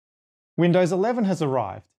Windows 11 has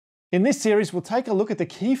arrived. In this series, we'll take a look at the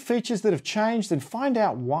key features that have changed and find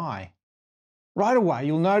out why. Right away,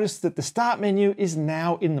 you'll notice that the Start menu is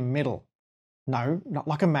now in the middle. No, not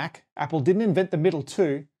like a Mac. Apple didn't invent the middle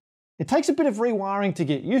too. It takes a bit of rewiring to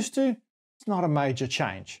get used to. It's not a major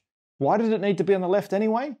change. Why did it need to be on the left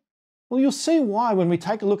anyway? Well, you'll see why when we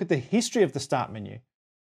take a look at the history of the Start menu.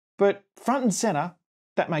 But front and center,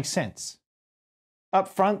 that makes sense. Up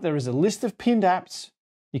front, there is a list of pinned apps.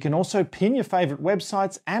 You can also pin your favorite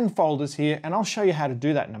websites and folders here, and I'll show you how to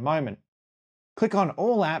do that in a moment. Click on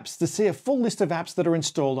All Apps to see a full list of apps that are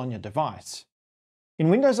installed on your device. In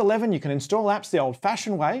Windows 11, you can install apps the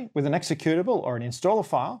old-fashioned way with an executable or an installer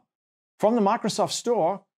file, from the Microsoft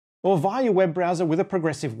Store, or via your web browser with a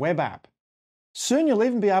progressive web app. Soon you'll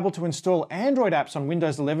even be able to install Android apps on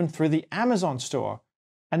Windows 11 through the Amazon Store,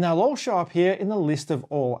 and they'll all show up here in the list of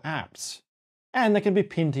all apps. And they can be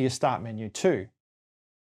pinned to your Start menu too.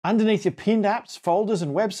 Underneath your pinned apps, folders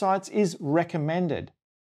and websites is Recommended.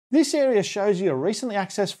 This area shows you your recently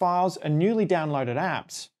accessed files and newly downloaded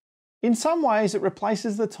apps. In some ways, it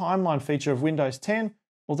replaces the timeline feature of Windows 10,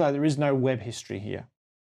 although there is no web history here.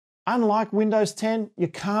 Unlike Windows 10, you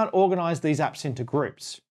can't organize these apps into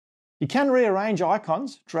groups. You can rearrange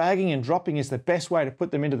icons. Dragging and dropping is the best way to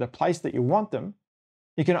put them into the place that you want them.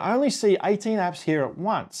 You can only see 18 apps here at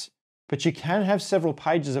once, but you can have several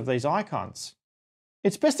pages of these icons.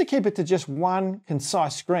 It's best to keep it to just one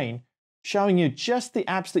concise screen, showing you just the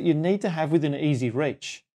apps that you need to have within easy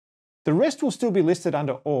reach. The rest will still be listed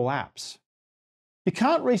under All Apps. You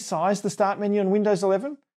can't resize the Start menu in Windows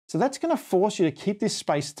 11, so that's going to force you to keep this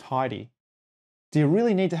space tidy. Do you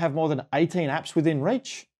really need to have more than 18 apps within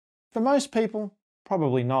reach? For most people,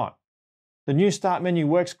 probably not. The new Start menu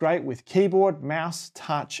works great with keyboard, mouse,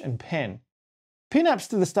 touch, and pen. Pin apps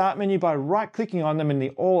to the Start menu by right-clicking on them in the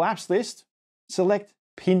All Apps list. Select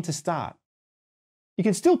Pin to Start. You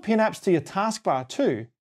can still pin apps to your taskbar too,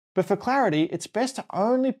 but for clarity, it's best to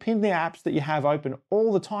only pin the apps that you have open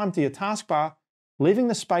all the time to your taskbar, leaving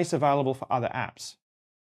the space available for other apps.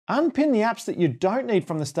 Unpin the apps that you don't need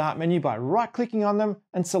from the Start menu by right-clicking on them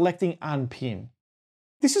and selecting Unpin.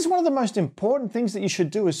 This is one of the most important things that you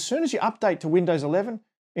should do as soon as you update to Windows 11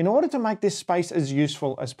 in order to make this space as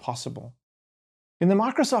useful as possible. In the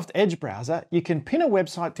Microsoft Edge browser, you can pin a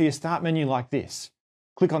website to your Start menu like this.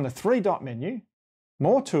 Click on the three-dot menu,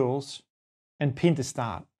 More Tools, and Pin to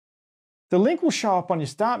Start. The link will show up on your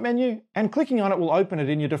Start menu, and clicking on it will open it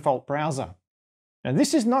in your default browser. Now,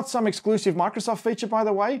 this is not some exclusive Microsoft feature, by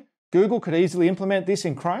the way. Google could easily implement this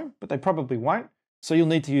in Chrome, but they probably won't, so you'll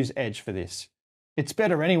need to use Edge for this. It's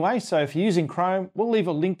better anyway, so if you're using Chrome, we'll leave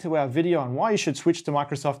a link to our video on why you should switch to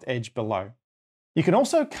Microsoft Edge below. You can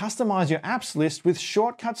also customize your apps list with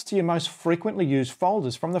shortcuts to your most frequently used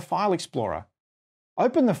folders from the File Explorer.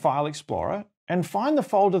 Open the File Explorer and find the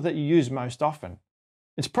folder that you use most often.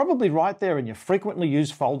 It's probably right there in your frequently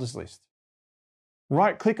used folders list.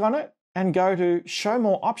 Right-click on it and go to Show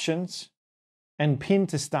More Options and Pin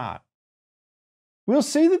to Start. We'll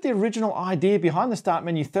see that the original idea behind the Start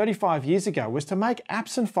menu 35 years ago was to make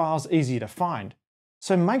apps and files easier to find,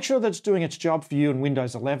 so make sure that it's doing its job for you in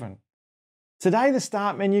Windows 11. Today, the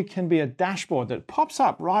Start menu can be a dashboard that pops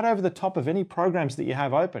up right over the top of any programs that you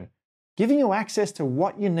have open, giving you access to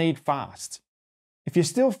what you need fast. If you're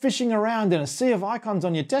still fishing around in a sea of icons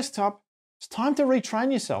on your desktop, it's time to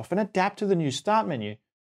retrain yourself and adapt to the new Start menu,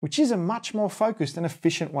 which is a much more focused and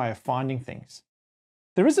efficient way of finding things.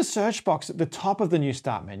 There is a search box at the top of the new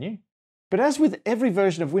Start menu, but as with every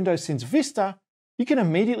version of Windows since Vista, you can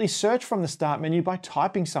immediately search from the Start menu by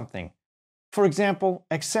typing something. For example,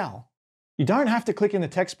 Excel. You don't have to click in the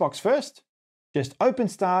text box first, just open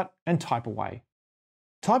Start and type away.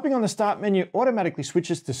 Typing on the Start menu automatically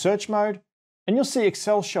switches to search mode, and you'll see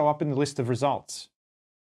Excel show up in the list of results.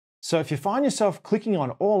 So if you find yourself clicking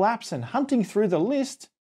on all apps and hunting through the list,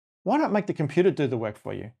 why not make the computer do the work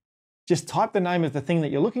for you? Just type the name of the thing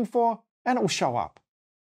that you're looking for, and it will show up.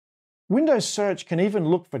 Windows Search can even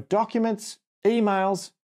look for documents,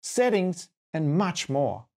 emails, settings, and much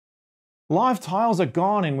more. Live tiles are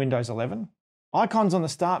gone in Windows 11. Icons on the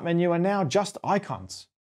Start menu are now just icons.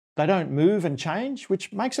 They don't move and change,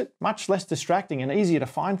 which makes it much less distracting and easier to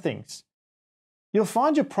find things. You'll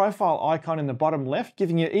find your profile icon in the bottom left,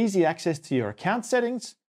 giving you easy access to your account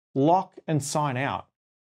settings, lock, and sign out.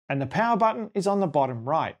 And the power button is on the bottom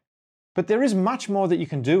right. But there is much more that you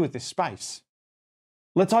can do with this space.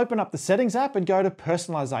 Let's open up the Settings app and go to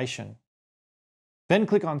Personalization. Then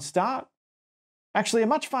click on Start. Actually, a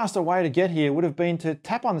much faster way to get here would have been to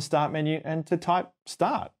tap on the Start menu and to type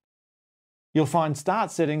Start. You'll find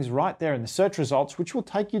Start settings right there in the search results, which will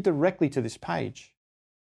take you directly to this page.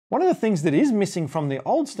 One of the things that is missing from the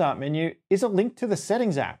old Start menu is a link to the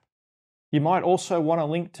Settings app. You might also want a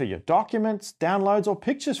link to your Documents, Downloads, or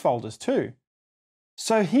Pictures folders too.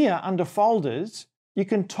 So here under Folders, you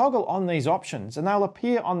can toggle on these options and they'll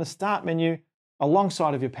appear on the Start menu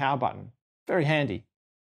alongside of your power button. Very handy.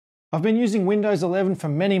 I've been using Windows 11 for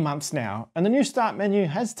many months now, and the new Start menu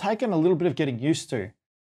has taken a little bit of getting used to.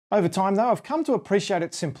 Over time though, I've come to appreciate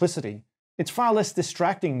its simplicity. It's far less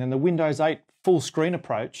distracting than the Windows 8 full screen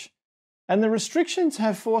approach, and the restrictions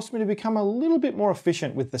have forced me to become a little bit more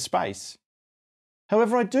efficient with the space.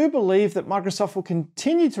 However, I do believe that Microsoft will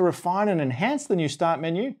continue to refine and enhance the new Start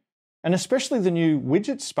menu, and especially the new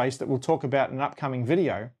widget space that we'll talk about in an upcoming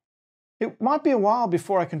video. It might be a while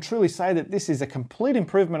before I can truly say that this is a complete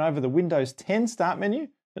improvement over the Windows 10 Start menu,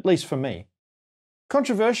 at least for me.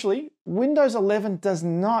 Controversially, Windows 11 does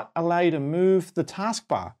not allow you to move the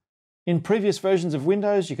taskbar. In previous versions of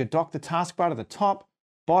Windows, you could dock the taskbar to the top,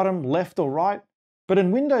 bottom, left, or right, but in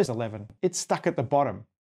Windows 11, it's stuck at the bottom.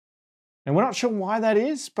 And we're not sure why that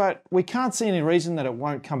is, but we can't see any reason that it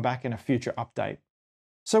won't come back in a future update.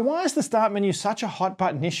 So why is the Start menu such a hot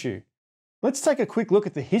button issue? Let's take a quick look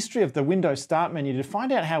at the history of the Windows Start menu to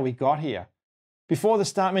find out how we got here. Before the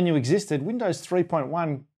Start menu existed, Windows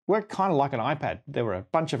 3.1 worked kind of like an iPad. There were a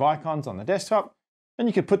bunch of icons on the desktop, and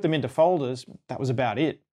you could put them into folders. That was about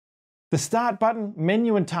it. The Start button,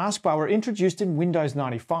 menu, and taskbar were introduced in Windows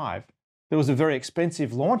 95. There was a very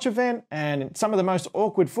expensive launch event, and some of the most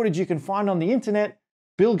awkward footage you can find on the internet,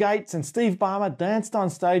 Bill Gates and Steve Ballmer danced on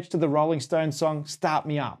stage to the Rolling Stones song Start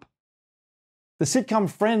Me Up. The sitcom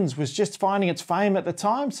Friends was just finding its fame at the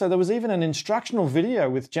time, so there was even an instructional video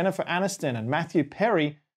with Jennifer Aniston and Matthew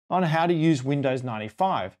Perry on how to use Windows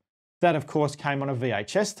 95. That, of course, came on a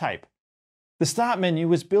VHS tape. The Start menu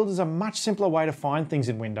was built as a much simpler way to find things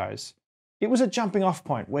in Windows. It was a jumping off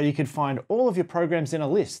point where you could find all of your programs in a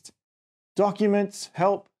list. Documents,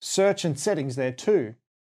 Help, Search, and Settings there too.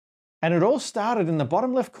 And it all started in the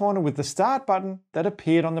bottom left corner with the Start button that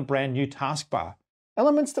appeared on the brand new taskbar.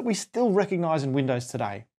 Elements that we still recognize in Windows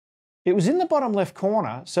today. It was in the bottom left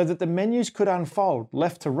corner so that the menus could unfold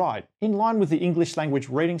left to right, in line with the English language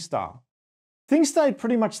reading style. Things stayed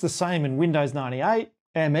pretty much the same in Windows 98,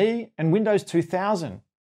 ME, and Windows 2000.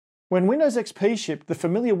 When Windows XP shipped, the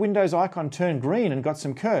familiar Windows icon turned green and got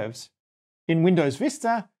some curves. In Windows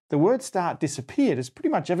Vista, the word Start disappeared, as pretty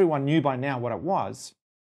much everyone knew by now what it was.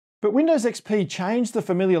 But Windows XP changed the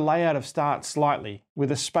familiar layout of Start slightly,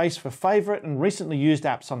 with a space for favourite and recently used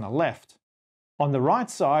apps on the left. On the right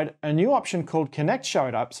side, a new option called Connect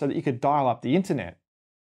showed up so that you could dial up the internet.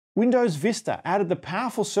 Windows Vista added the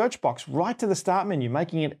powerful search box right to the Start menu,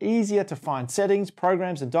 making it easier to find settings,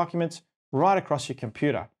 programs, and documents right across your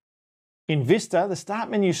computer. In Vista, the Start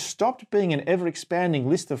menu stopped being an ever-expanding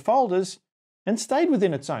list of folders and stayed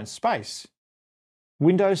within its own space.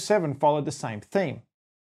 Windows 7 followed the same theme.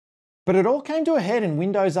 But it all came to a head in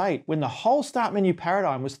Windows 8 when the whole Start menu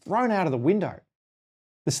paradigm was thrown out of the window.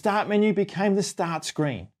 The Start menu became the Start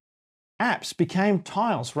screen. Apps became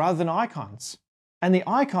tiles rather than icons. And the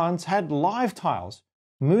icons had live tiles,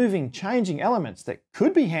 moving, changing elements that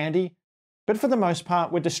could be handy, but for the most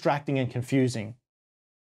part were distracting and confusing.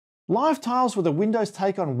 Live tiles were the Windows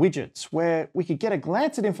take on widgets, where we could get a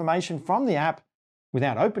glance at information from the app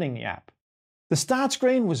without opening the app. The Start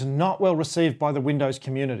screen was not well received by the Windows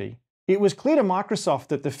community. It was clear to Microsoft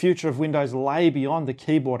that the future of Windows lay beyond the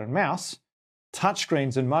keyboard and mouse.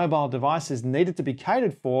 Touchscreens and mobile devices needed to be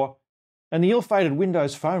catered for, and the ill-fated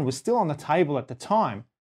Windows Phone was still on the table at the time.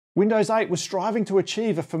 Windows 8 was striving to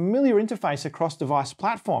achieve a familiar interface across device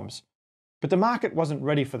platforms, but the market wasn't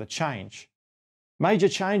ready for the change. Major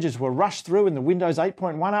changes were rushed through in the Windows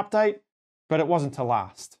 8.1 update, but it wasn't to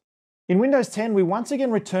last. In Windows 10, we once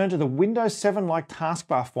again returned to the Windows 7-like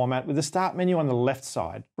taskbar format with the Start menu on the left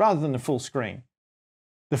side, rather than the full screen.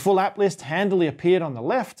 The full app list handily appeared on the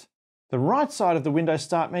left. The right side of the Windows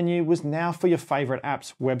Start menu was now for your favourite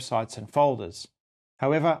apps, websites, and folders.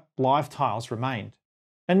 However, live tiles remained.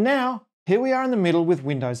 And now, here we are in the middle with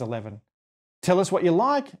Windows 11. Tell us what you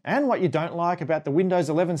like and what you don't like about the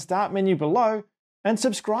Windows 11 Start menu below, and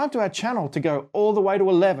subscribe to our channel to go all the way to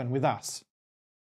 11 with us.